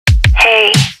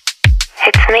Hey,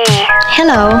 it's me.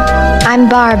 Hello, I'm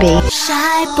Barbie.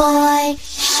 Shy boy,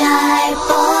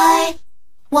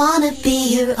 wanna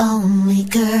be your only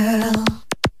girl.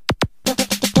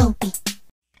 Don't be.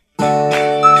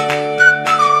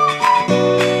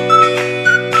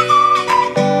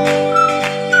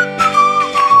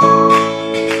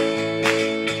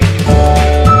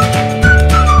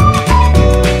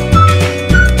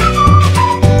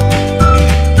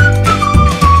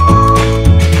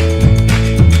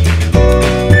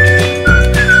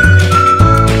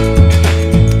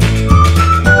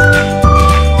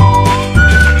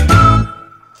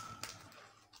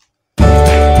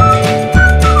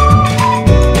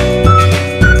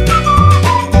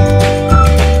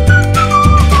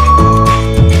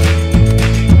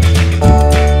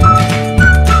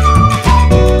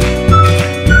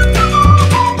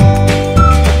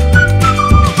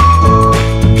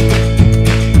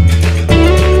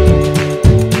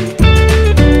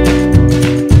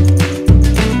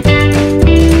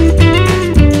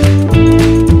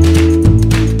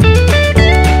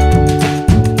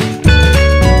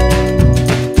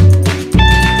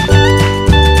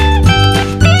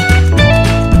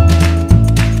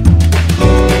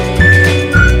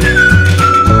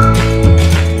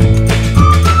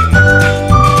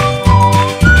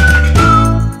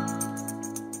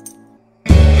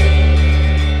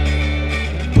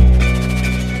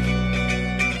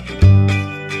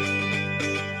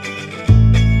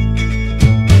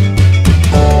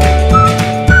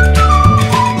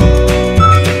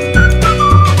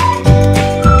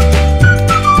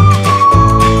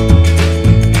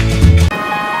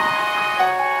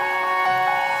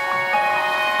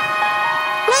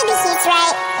 Maybe he's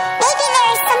right. Maybe there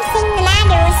is something the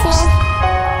matter with me.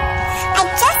 I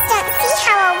just don't see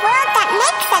how a world that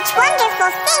makes such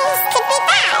wonderful things could be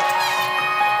bad.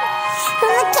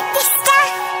 Look